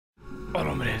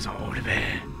And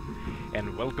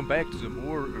welcome back to some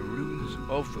more Runes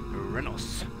of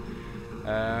Brennos.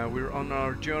 We're on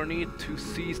our journey to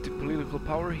seize the political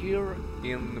power here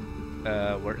in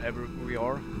wherever we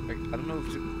are. I don't know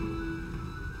if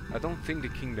I don't think the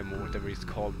kingdom or whatever it's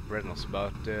called Brennos,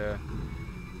 but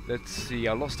let's see.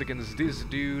 I lost against this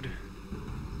dude.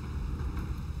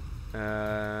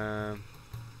 And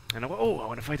I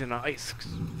want to fight an ice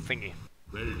thingy.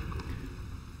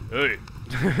 Hey!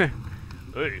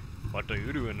 Hey! What are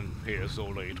you doing here so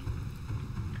late?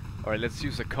 Alright, let's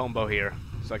use a combo here,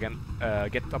 so I can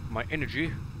get up my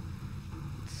energy.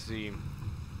 Let's see.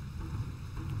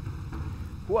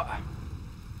 What?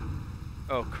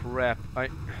 Oh crap!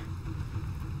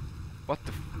 What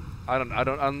the?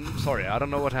 I'm sorry. I don't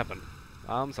know what happened.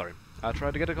 I'm sorry. I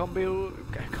tried to get a combo,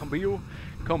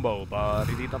 but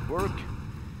it did not work.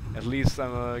 At least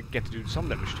I get to do some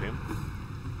damage to him.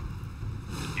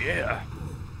 Yeah.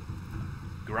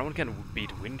 Ground can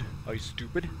beat wind. Are you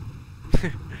stupid?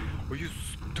 Are you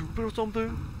stupid or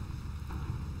something?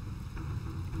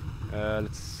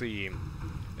 Let's see.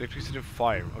 Electricity and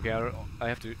fire. Okay, I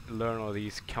have to learn all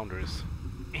these counters.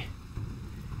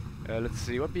 Let's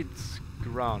see. What beats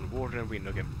ground? Water and wind.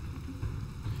 Okay.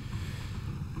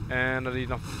 And I did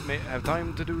not have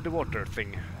time to do the water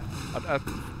thing.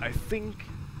 I think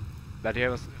that you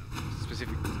have a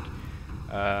specific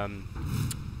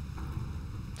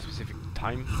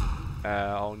time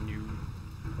on you,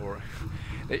 or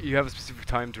you have a specific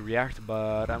time to react,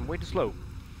 but I'm way too slow.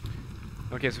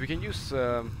 Okay, so we can use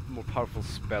more powerful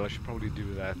spell. I should probably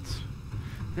do that.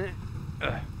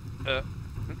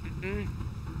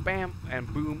 Bam and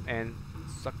boom and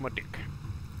suck my dick.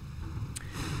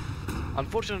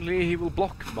 Unfortunately, he will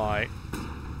block my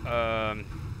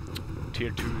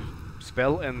tier 2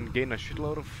 spell and gain a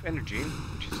shitload of energy,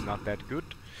 which is not that good.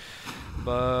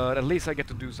 But at least I get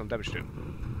to do some damage to him.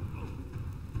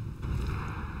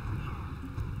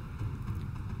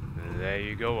 There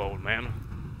you go, old man.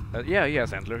 Yeah, he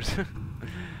has antlers.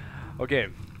 Okay.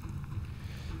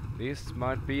 This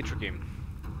might be tricky.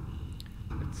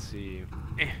 Let's see.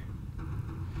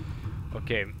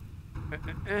 Okay.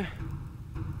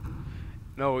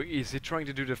 No, is he trying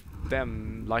to do the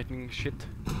damn lightning shit?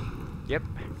 Yep.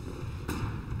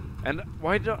 And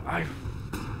why do I...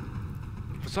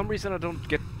 For some reason I don't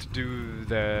get to do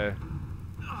the...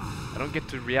 I don't get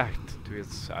to react to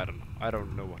his... I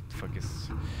don't know what the fuck is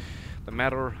the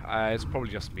matter. It's probably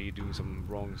just me doing some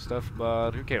wrong stuff,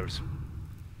 but who cares?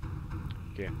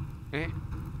 Okay.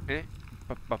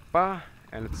 Pa pa pa.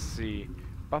 And let's see.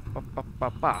 Pa pa pa pa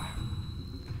pa.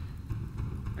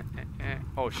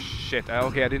 Oh shit.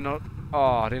 Okay, I did not...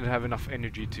 Oh, I didn't have enough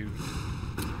energy to...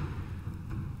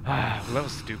 well, that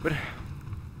was stupid.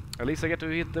 At least I get to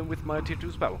hit them with my tier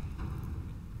 2 spell.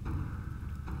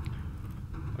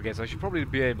 Okay, so I should probably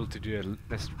be able to do it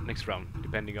next round,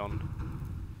 depending on...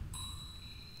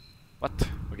 What?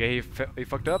 Okay, he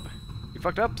fucked up? He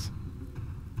fucked up?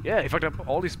 Yeah, he fucked up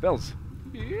all these spells.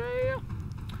 Yeah!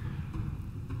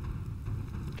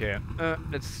 Okay,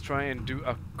 let's try and do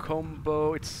a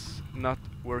combo. It's not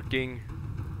working.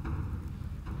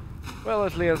 Well,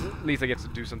 at least I get to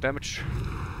do some damage.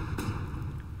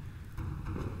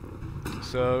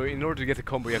 So, in order to get a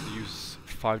combo, you have to use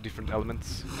 5 different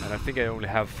elements, and I think I only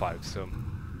have 5, so...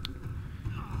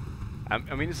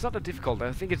 I mean, it's not that difficult.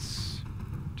 I think it's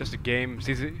just a game,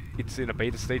 since it's in a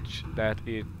beta stage, that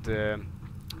it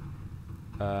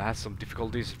has some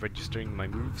difficulties registering my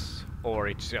moves, or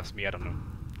it's just me, I don't know.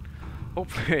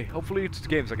 Hopefully it's the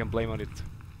game, so I can blame on it.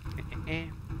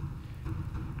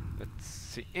 Let's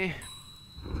see.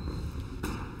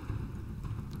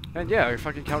 And yeah, I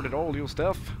fucking counted all your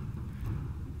stuff.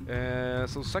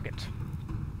 So suck it.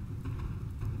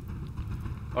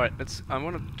 Alright, I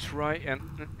wanna try and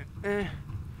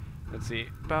let's see.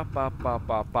 Pa pa pa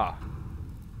pa pa.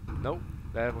 No,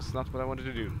 that was not what I wanted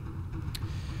to do.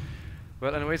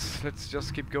 Well, anyways, let's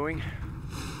just keep going.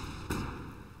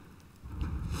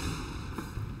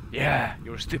 Yeah,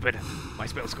 you're stupid. My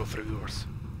spells go through yours.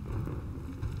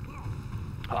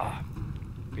 Ah,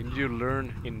 didn't you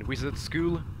learn in wizard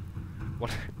school?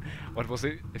 What was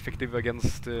it effective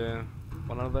against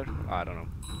one another? I don't know.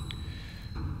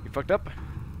 You fucked up?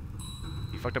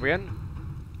 You fucked up again?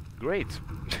 Great.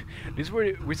 This is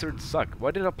where wizards suck.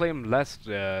 Why did I play him last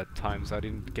time so I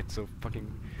didn't get so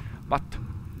fucking butt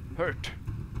hurt?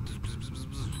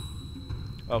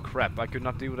 Oh crap, I could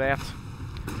not do that.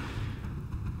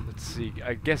 Let's see,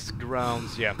 I guess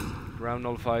grounds, yeah. Ground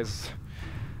nullifies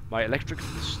my electric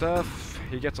stuff.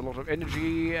 He gets a lot of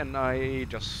energy, and I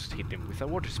just hit him with a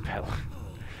water spell.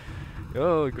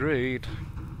 Oh, great.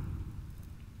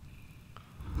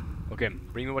 Okay,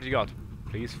 bring me what you got.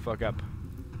 Please fuck up.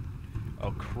 Oh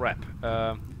crap.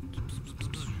 Oh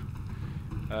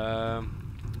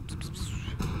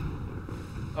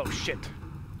shit.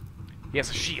 He has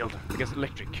a shield against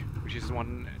electric, which is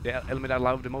the element I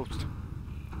love the most.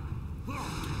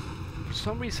 For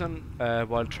some reason,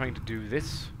 while trying to do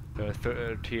this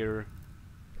third tier,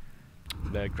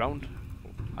 the ground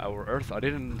or earth, I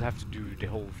didn't have to do the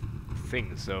whole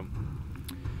thing. So,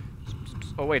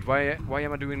 oh wait, why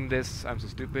am I doing this? I'm so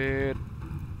stupid.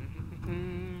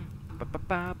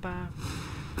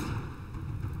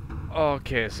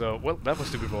 Okay, so well, that was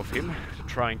stupid of him to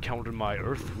try and counter my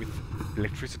earth with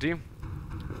electricity.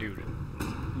 Dude,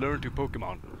 learn to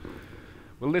Pokemon.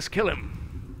 Will this kill him?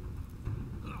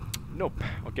 Nope.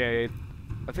 Okay,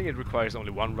 I think it requires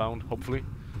only one round, hopefully.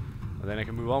 And then I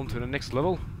can move on to the next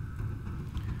level.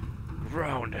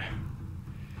 Round.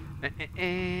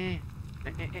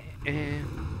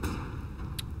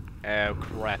 Oh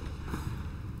crap.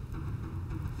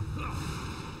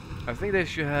 I think they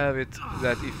should have it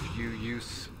that if you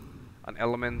use an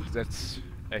element that's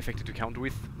effective to counter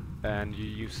with, and you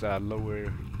use a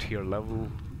lower tier level,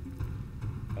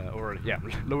 or yeah,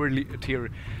 lower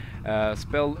tier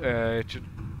spell, it should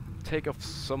take off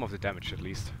some of the damage at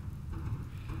least.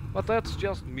 But that's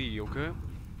just me, okay?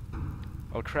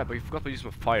 Oh crap, I forgot to use my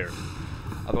fire.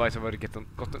 Otherwise I would have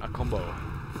gotten a combo.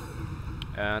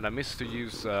 And I missed to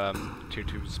use tier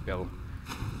 2 spell.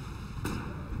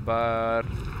 But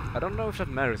I don't know if that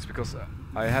matters, because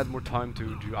I had more time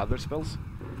to do other spells.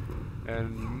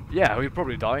 And yeah, we'll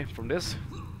probably die from this.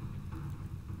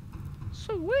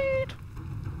 Sweet!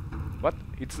 What?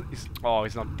 Oh,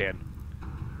 he's not dead.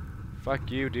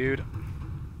 Fuck you, dude.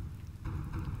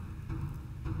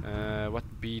 What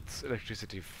beats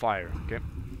electricity? Fire, okay.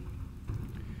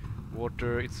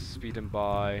 Water, it's beaten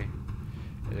by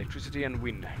electricity and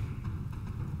wind.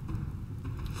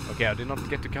 Okay, I did not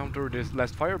get to counter this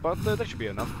last fire, but that should be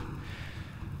enough.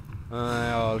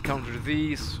 I'll counter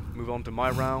these, move on to my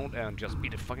round, and just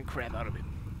beat the fucking crap out of him.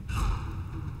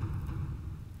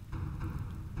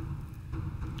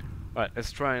 Alright,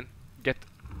 let's try and get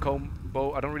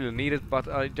combo. I don't really need it, but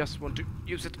I just want to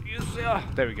use it.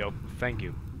 There we go. Thank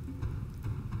you.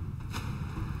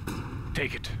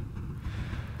 Take it.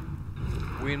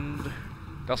 Wind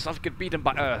does not get beaten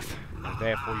by earth, and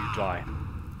therefore you die.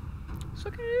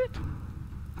 Suck it.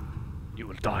 You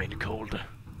will die in the cold.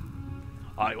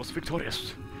 I was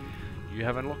victorious. You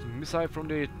have unlocked missile from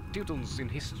the Teutons in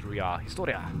Historia.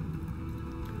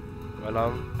 Well,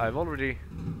 I've already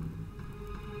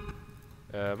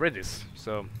read this,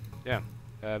 so yeah.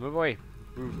 Move away.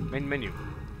 Move main menu.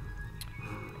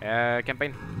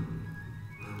 Campaign.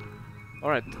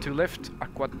 Alright, two left,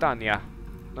 Aquitania.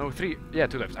 No, three. Yeah,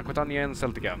 two left. Aquitania and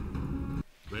Celtica.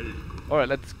 Alright,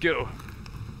 let's go.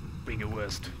 Bring your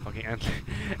worst. Fucking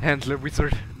antler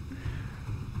wizard.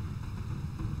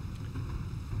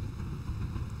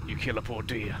 You kill a poor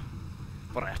deer.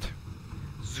 For that.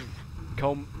 Zoo.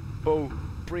 Combo.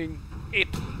 Bring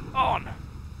it on.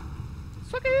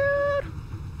 Suck it.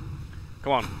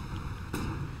 Come on.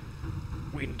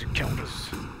 Wind counters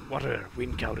water.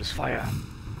 Wind counters fire.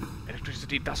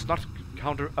 Electricity does not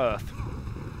counter earth.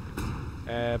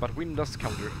 But wind does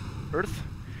counter earth.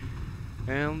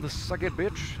 And suck it,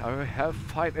 bitch. I have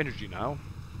 5 energy now.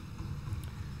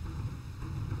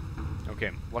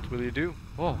 Okay, what will you do?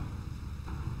 Oh.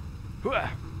 Hooah!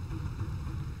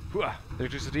 Hooah!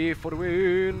 Electricity for the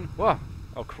win! Whoa!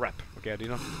 Oh crap. Okay, I did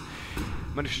not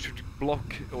manage to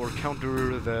block or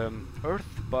counter the earth,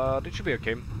 but it should be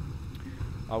okay.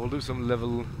 I will do some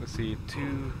level, let's see,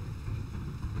 2...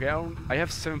 Okay, I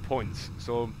have 7 points,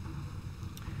 so...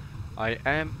 I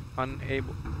am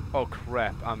unable... Oh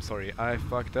crap, I'm sorry. I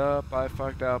fucked up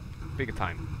big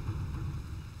time.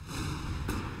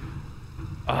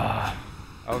 I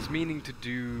was meaning to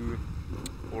do...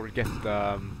 or get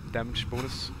the damage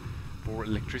bonus for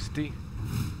electricity,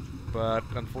 but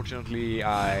unfortunately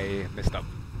I messed up.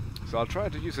 So I'll try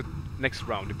to use it next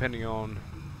round, depending on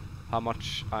how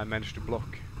much I manage to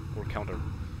block or counter.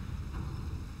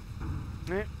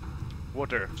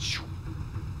 Water.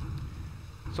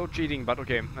 So cheating, but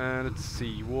okay. Let's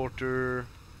see. Water.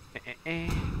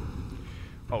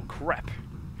 Oh crap.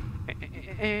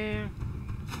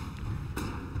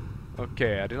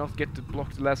 Okay, I did not get to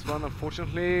block the last one,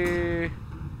 unfortunately.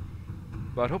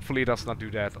 But hopefully it does not do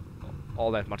that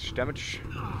all that much damage.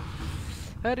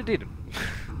 And it did.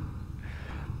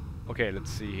 Okay, let's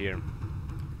see here.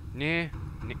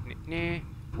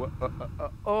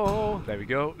 Oh, there we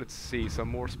go. Let's see some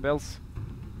more spells.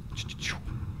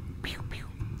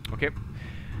 Okay.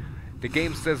 The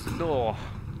game says no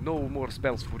more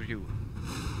spells for you.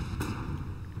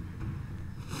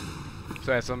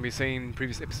 So as I've been saying in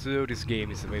previous episode, this game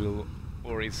is available,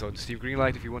 or is on Steam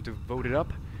Greenlight if you want to vote it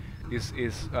up. This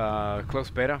is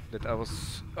closed beta that I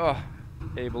was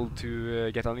able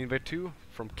to get an invite to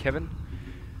from Kevin.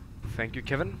 Thank you,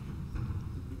 Kevin.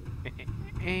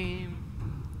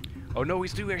 Oh no,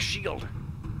 he's doing a shield!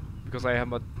 Because I have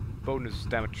my bonus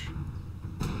damage.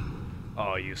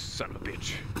 Oh, you son of a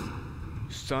bitch. You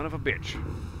son of a bitch.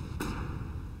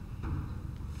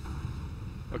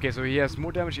 Okay, so he has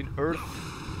more damage in earth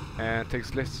and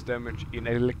takes less damage in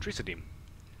electricity,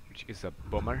 which is a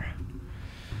bummer.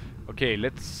 Okay,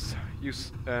 let's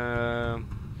use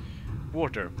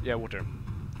water. Yeah, water.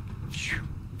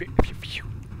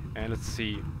 And let's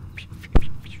see.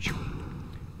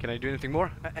 Can I do anything more?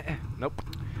 Nope.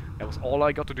 That was all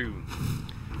I got to do.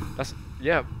 That's...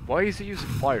 yeah, why is he using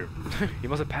fire? He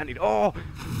must have panicked. Oh!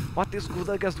 What is good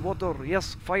against water?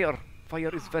 Yes, fire!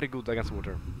 Fire is very good against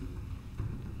water.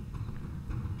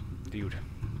 Dude.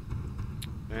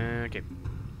 Okay.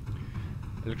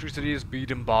 Electricity is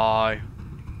beaten by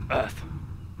earth.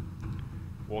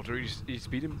 Water is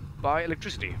beaten by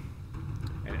electricity.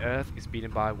 And earth is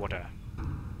beaten by water.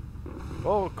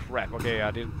 Oh crap, okay,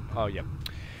 I didn't... oh yeah.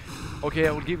 Okay,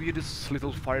 I will give you this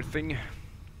little fire thing.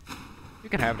 You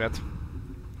can have that.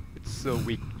 It's so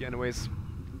weak anyways.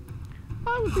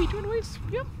 I will beat you anyways.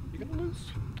 Yeah, you're gonna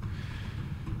lose.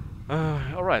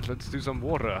 Alright, let's do some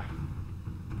water.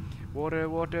 Water.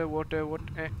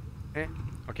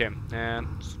 Okay, and...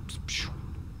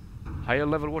 higher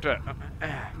level water.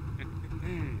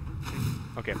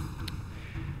 Okay.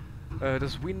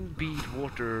 Does wind beat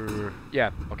water?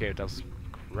 Yeah, okay, it does.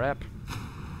 Crap.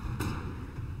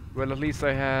 Well, at least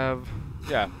I have...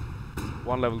 yeah,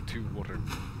 1 level 2 water.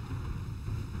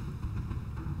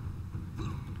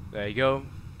 There you go.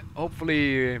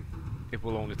 Hopefully it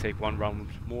will only take 1 round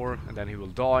more and then he will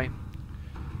die.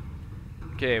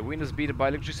 Okay, wind is beaten by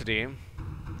electricity.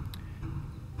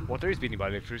 Water is beaten by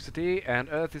electricity and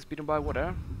earth is beaten by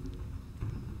water.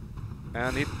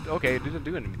 And it... okay, it didn't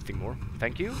do anything more.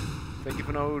 Thank you. Thank you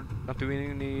for not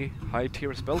doing any high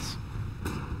tier spells.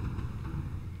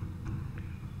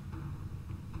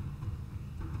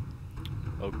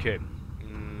 Okay.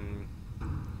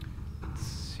 Let's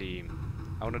see.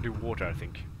 I wanna do water, I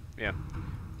think. Yeah.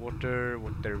 Water.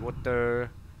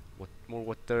 More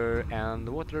water and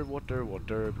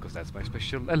water, because that's my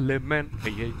special element.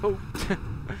 Hey, hey, ho.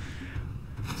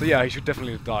 So yeah, I should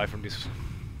definitely die from this.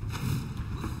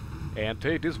 And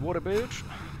take this water, bitch.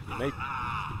 You may...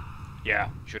 yeah,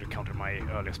 should have countered my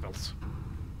earlier spells.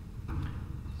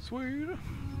 Sweet.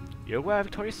 You have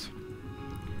toys.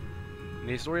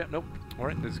 Any story? Nope.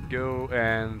 Alright, let's go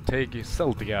and take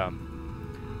Celtic-Germanic.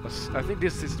 I think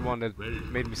this is the one that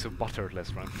made me so buttered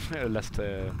last run, last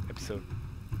episode.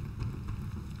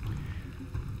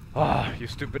 Ah, you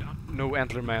stupid no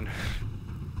antler man.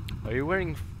 Are you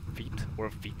wearing feet or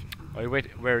feet? Are you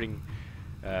wearing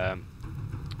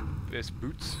these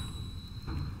boots?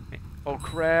 Oh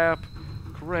crap!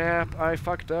 Crap! I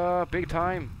fucked up big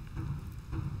time.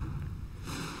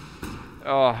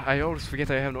 Oh, I always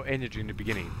forget I have no energy in the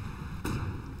beginning.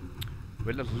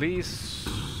 Well, at least...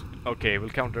 okay, we'll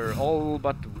counter all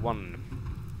but 1.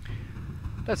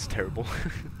 That's terrible.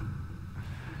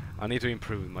 I need to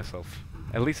improve myself.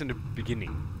 At least in the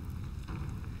beginning.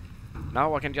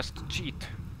 Now I can just cheat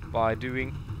by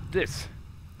doing this.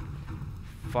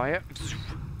 Fire.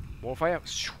 More fire.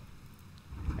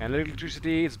 And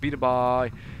electricity is beaten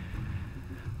by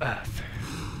earth.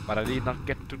 But I did not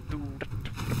get to do that.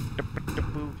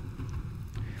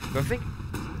 So I think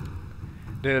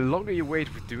the longer you wait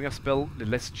with doing a spell, the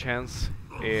less chance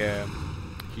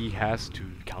he has to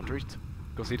counter it,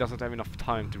 because he doesn't have enough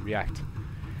time to react.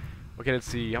 Okay, let's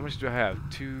see, how much do I have?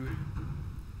 2...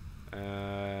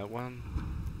 1...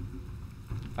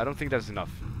 I don't think that's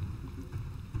enough.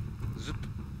 Zip.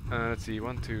 Let's see,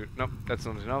 1, 2... nope, that's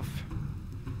not enough.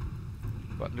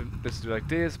 But let's do like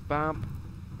this, bam,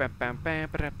 bam, bam, bam,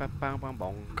 bam, bam, bam, bam,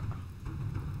 bonk.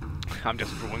 I'm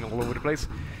just drawing all over the place.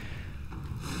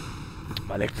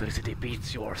 My electricity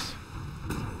beats yours.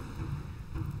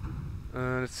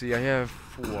 Let's see, I have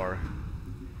 4.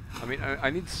 I mean, I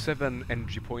need 7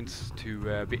 energy points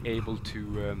to be able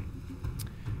to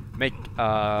make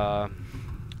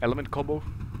element combo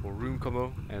or rune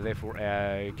combo, and therefore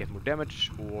I get more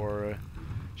damage or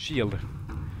shield.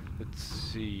 Let's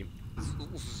see.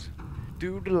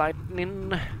 Do the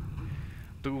lightning.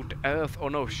 Do the earth. Oh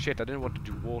no, shit, I didn't want to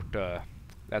do water.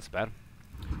 That's bad.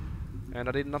 And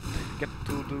I did not get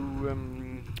to do...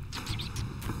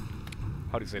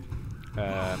 how do you say it?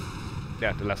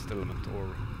 Yeah, the last element or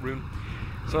rune.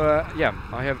 So yeah,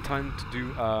 I have time to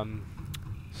do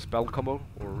spell combo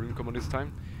or rune combo this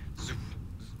time.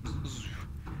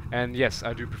 And yes,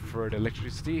 I do prefer the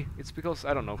electricity. It's because,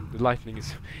 I don't know, the lightning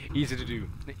is easy to do.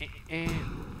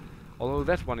 Although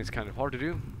that one is kind of hard to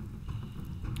do.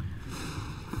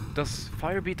 Does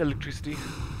fire beat electricity?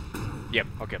 Yep,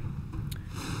 okay.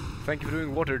 Thank you for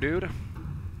doing water, dude.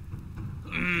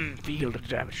 Feel the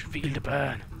damage, feel the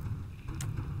burn.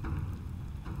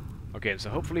 Okay, so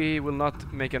hopefully he will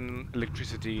not make an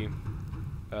electricity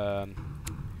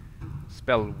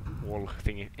spell wall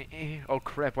thingy. Oh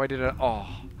crap, why did I... Oh,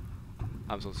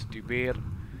 I'm so stupid.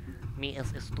 Me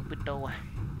as a stupid though.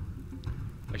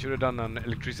 I should have done an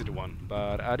electricity one,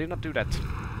 but I did not do that.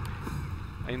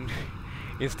 And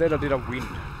instead I did a wind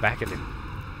back at him,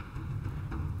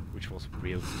 which was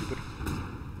real stupid.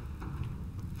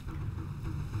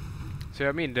 So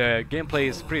I mean, the gameplay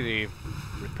is pretty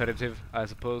repetitive, I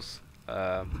suppose,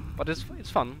 but it's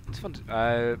fun. It's fun.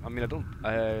 I mean,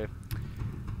 I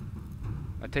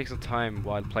take some time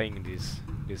while playing this.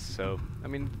 So I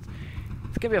mean,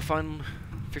 it's gonna be a fun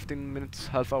 15 minutes,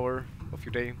 half hour of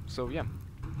your day. So yeah.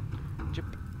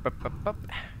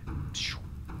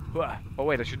 Oh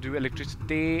wait, I should do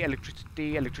electricity.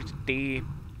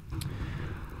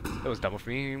 That was dumb of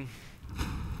me.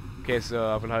 Okay, so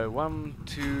I will have 1,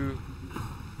 2,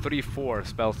 3, 4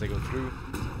 spells they go through.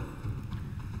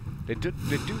 They do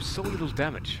so little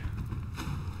damage.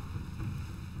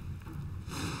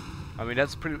 I mean,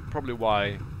 that's probably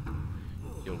why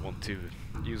you'll want to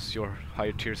use your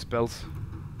higher tier spells.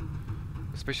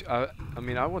 Especially, I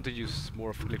mean, I want to use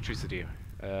more of electricity,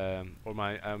 I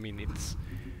mean,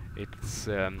 it's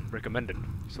recommended,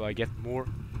 so I get more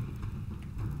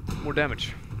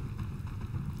damage.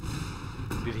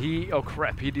 Did he? Oh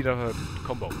crap! He did a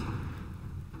combo.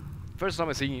 First time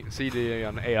I see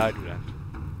an AI do that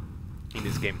in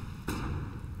this game.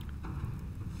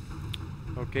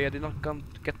 Okay, I did not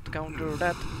get to counter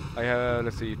that. I have,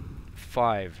 let's see,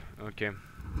 5. Okay.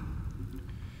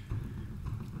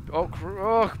 Oh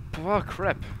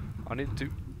crap! I need to.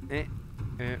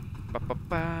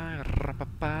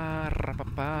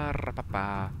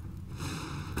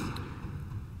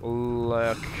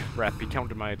 Crap! He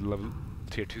countered my level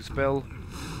tier 2 spell.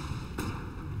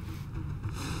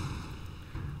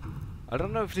 I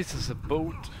don't know if this is a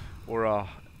boat or a...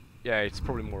 Yeah, it's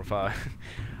probably more of a,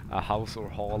 a house or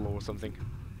hall or something.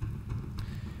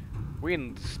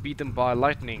 Wind is beaten by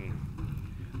lightning.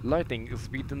 Lightning is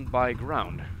beaten by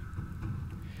ground.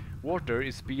 Water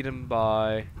is beaten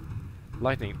by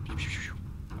lightning.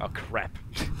 Oh crap.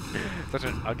 Such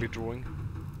an ugly drawing.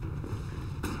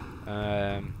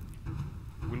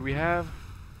 Will we have...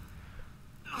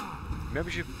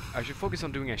 Maybe I should focus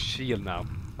on doing a shield now.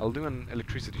 I'll do an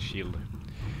electricity shield.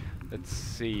 Let's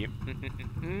see.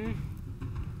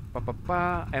 Ba ba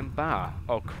ba and ba.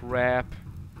 Oh crap.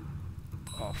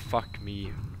 Oh fuck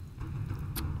me.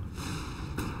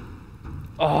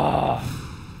 Oh.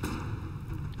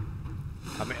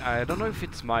 I mean, I don't know if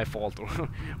it's my fault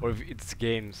or if it's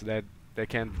games that they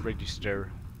can't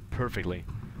register perfectly,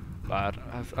 but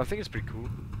I think it's pretty cool.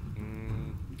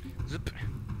 Zip.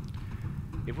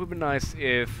 It would be nice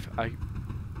if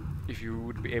you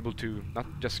would be able to not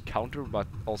just counter but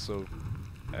also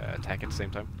attack at the same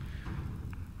time.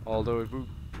 Although it would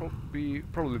probably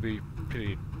be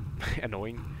pretty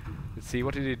annoying. Let's see,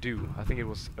 what did it do? I think it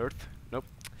was Earth. Nope,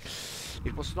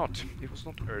 it was not. It was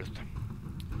not Earth.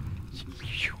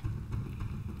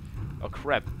 Oh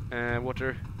crap!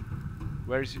 Water.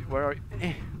 Where is it? Where are you?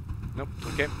 Nope.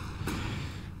 Okay.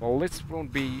 Well, this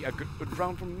won't be a good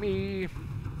round for me.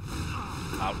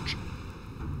 Ouch.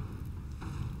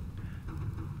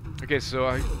 Okay, so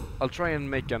I'll try and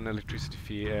make an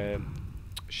electricity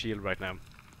shield right now.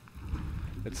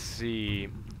 Let's see.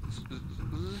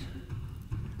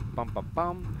 Bum bum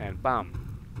bum and bam.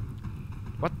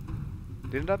 What?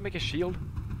 Didn't that make a shield?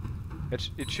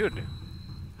 It should.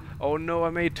 Oh no! I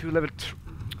made 2 level.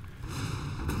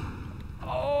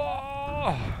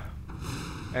 Oh!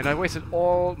 And I wasted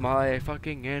all my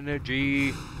fucking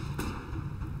energy.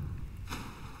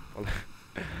 Well,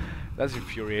 that's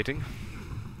infuriating,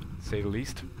 to say the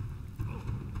least.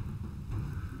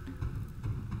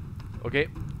 Okay,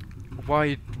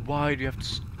 why do you have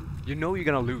to? You know you're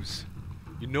gonna lose.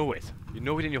 You know it. You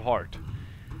know it in your heart.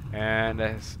 And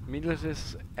as immediately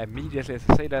as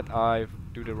I say that, I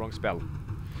do the wrong spell.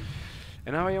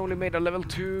 And now I only made a level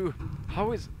 2.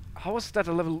 How is that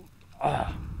a level?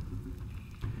 Ah.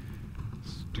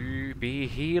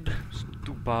 Stupid.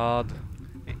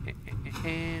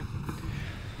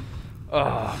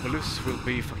 Velus will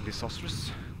be fucking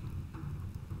disastrous.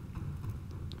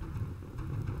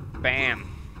 Bam.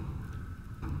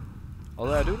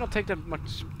 Although I do not take that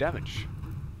much damage.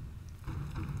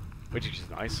 Which is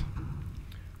nice.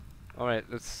 Alright,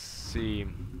 let's see.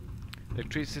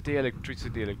 Electricity,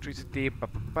 electricity, electricity. Pa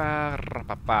pa pa, ra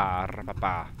pa pa, ra pa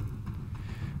pa.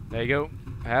 There you go.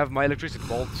 I have my electricity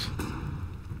bolts.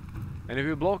 And it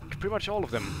will block pretty much all of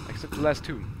them, except the last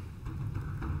two.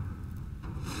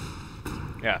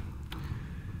 Yeah.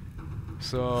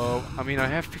 So, I mean, I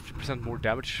have 50% more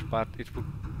damage, but it will...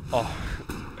 Oh.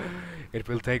 It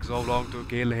will take so long to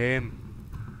kill him.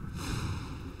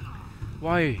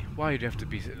 Why? Why do you have to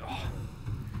be... Oh.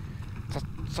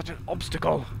 Such an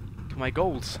obstacle to my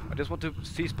goals. I just want to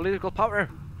seize political power.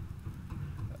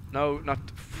 No, not...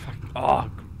 Fuck. Oh.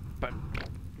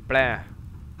 Blah.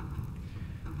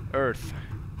 Earth.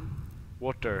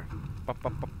 Water. Pa pa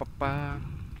pa pa pa.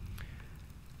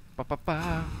 Pa pa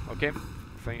pa. Okay.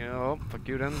 Oh, fuck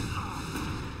you then.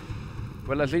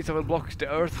 Well, at least I will block the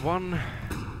earth one.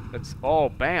 That's... Oh,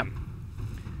 bam.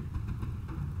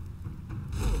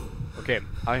 Okay,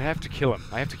 I have to kill him.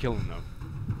 I have to kill him now.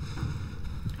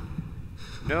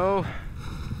 No.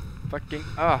 Fucking...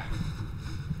 Ah.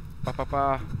 Pa pa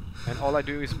pa. And all I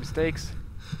do is mistakes.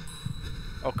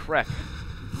 Oh, crap.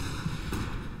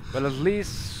 Well, at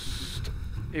least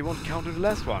it won't counter the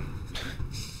last one.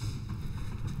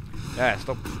 Yeah,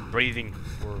 stop breathing,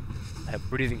 or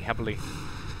breathing heavily.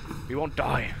 We won't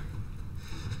die.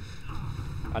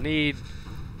 I need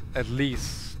at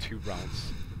least 2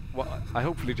 rounds. Well, I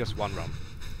hopefully just 1 round.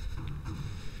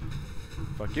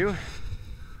 Fuck you.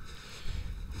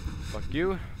 Fuck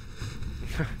you.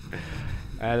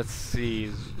 Let's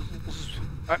see.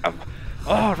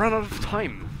 Oh, I ran out of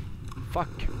time. Fuck,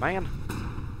 man.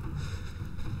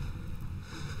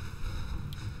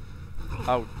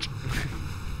 Ouch.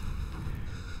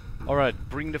 Alright,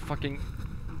 bring the fucking...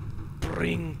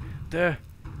 Bring the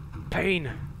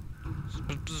pain.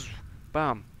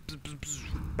 Bam.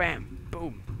 Bam.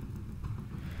 Boom.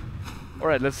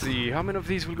 Alright, let's see. How many of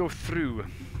these will go through?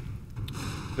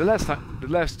 The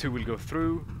last 2 will go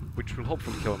through, which will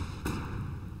hopefully kill him.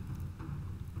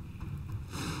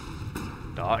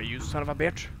 Die, you son of a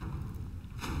bitch.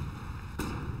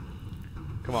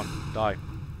 Come on, die.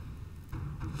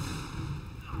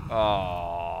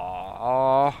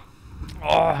 Oh,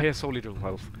 he has so little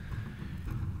health.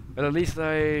 But at least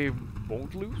I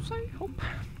won't lose, I hope.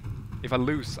 If I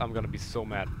lose, I'm gonna be so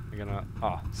mad. I'm gonna...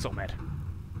 Ah, so mad.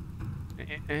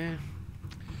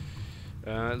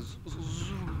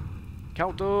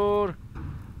 Counter!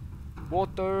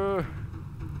 Water!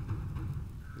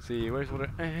 Let's see, where's water?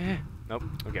 Nope,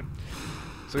 okay.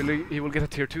 So he will get a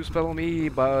tier 2 spell on me,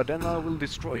 but then I will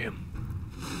destroy him.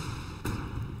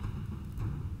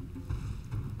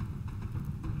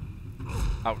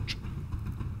 Ouch.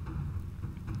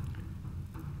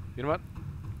 You know what?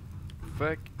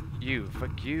 Fuck you,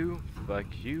 fuck you, fuck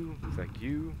you, fuck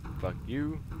you, fuck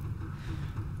you.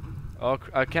 Oh,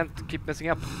 I can't keep messing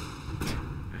up.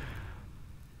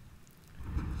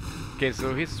 Okay,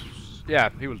 so he's... Yeah,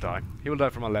 he will die. He will die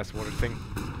from my last water thing.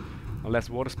 My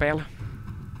last water spell.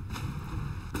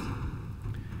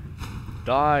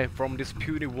 Die from this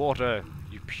puny water,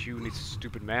 you puny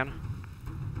stupid man.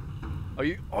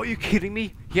 Are you kidding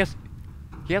me? He has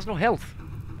no health.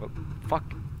 Well, fuck.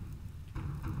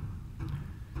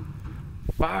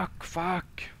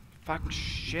 Fuck,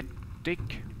 shit,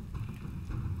 dick.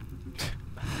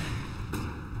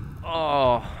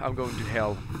 Oh, I'm going to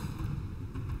hell.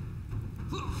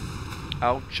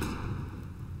 Ouch.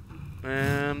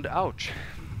 And ouch.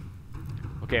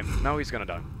 Okay, now he's gonna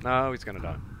die. Now he's gonna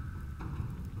die.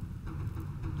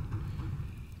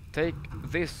 Take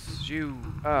this, you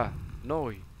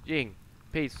annoying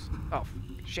piece of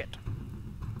shit.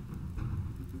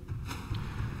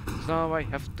 So now I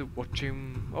have to watch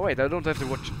him. Oh wait, I don't have to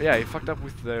watch. Yeah, he fucked up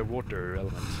with the water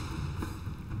element.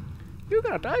 You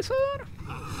gonna die, sir?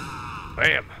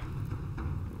 Bam!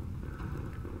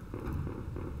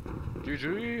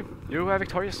 GG, you are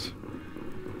victorious.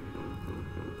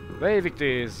 Way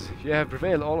victors, you have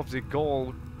prevailed. All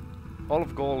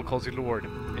of Gaul calls you lord.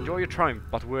 Enjoy your triumph,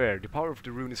 but beware, the power of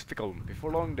the rune is fickle.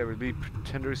 Before long there will be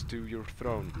pretenders to your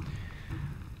throne.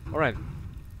 Alright.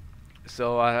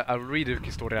 So I'll read the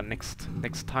Historia next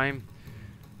time.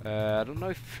 I don't know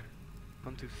if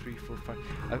 1, 2, 3, 4,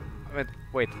 5.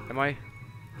 Wait, am I?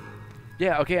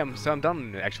 Yeah, okay. So I'm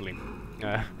done actually.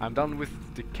 I'm done with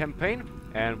the campaign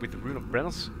and with the Rune of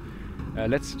Brennos.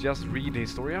 Let's just read the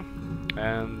Historia,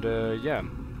 and yeah.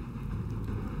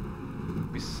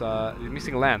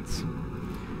 Missing lands.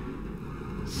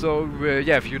 So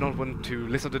yeah, if you don't want to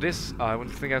listen to this, I want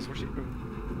to thank you guys for watching.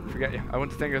 I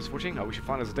want to thank you guys for watching. I wish you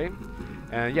find us a day.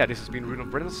 And yeah, this has been Rune of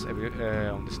Brennos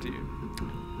on the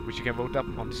which you can vote up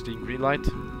on the Steam Greenlight.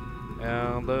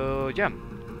 And yeah,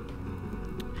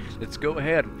 let's go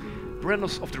ahead.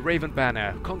 Brennos of the Raven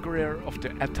Banner, conqueror of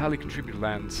the Italic tribute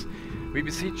lands, we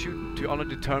beseech you to honor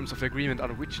the terms of the agreement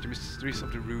under which the mysteries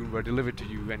of the rune were delivered to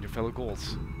you and your fellow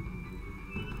Gauls.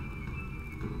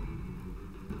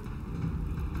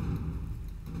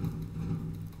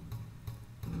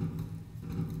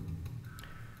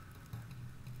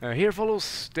 Here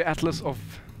follows the atlas of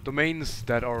domains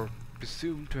that are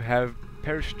presumed to have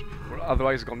perished or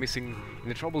otherwise gone missing in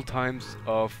the troubled times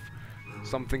of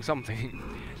something something.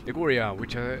 Liguria,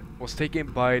 which was taken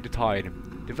by the tide.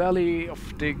 The valley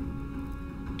of the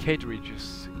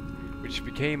Cateriges, which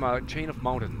became a chain of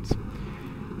mountains.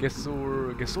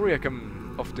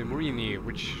 Gesoriacum of the Morini,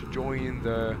 which joined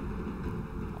the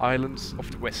islands of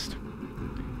the west.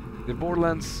 The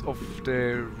borderlands of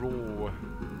the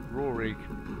Rorik,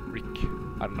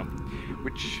 I don't know,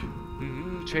 which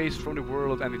chased from the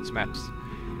world and its maps.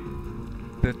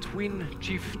 The twin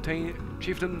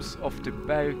chieftains of the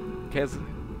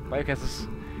Biocases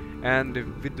and the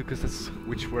Viducases,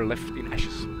 which were left in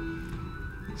ashes.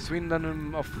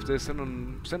 Swindanum of the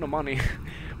Senomani,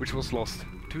 which was lost.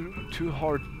 Too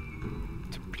hard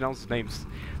to pronounce names.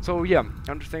 So yeah,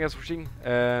 thank you guys for watching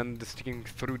and sticking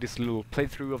through this little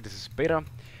playthrough of this beta.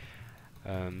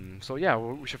 So yeah,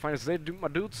 we shall find us today, my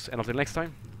dudes, and until next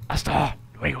time, hasta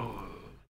luego!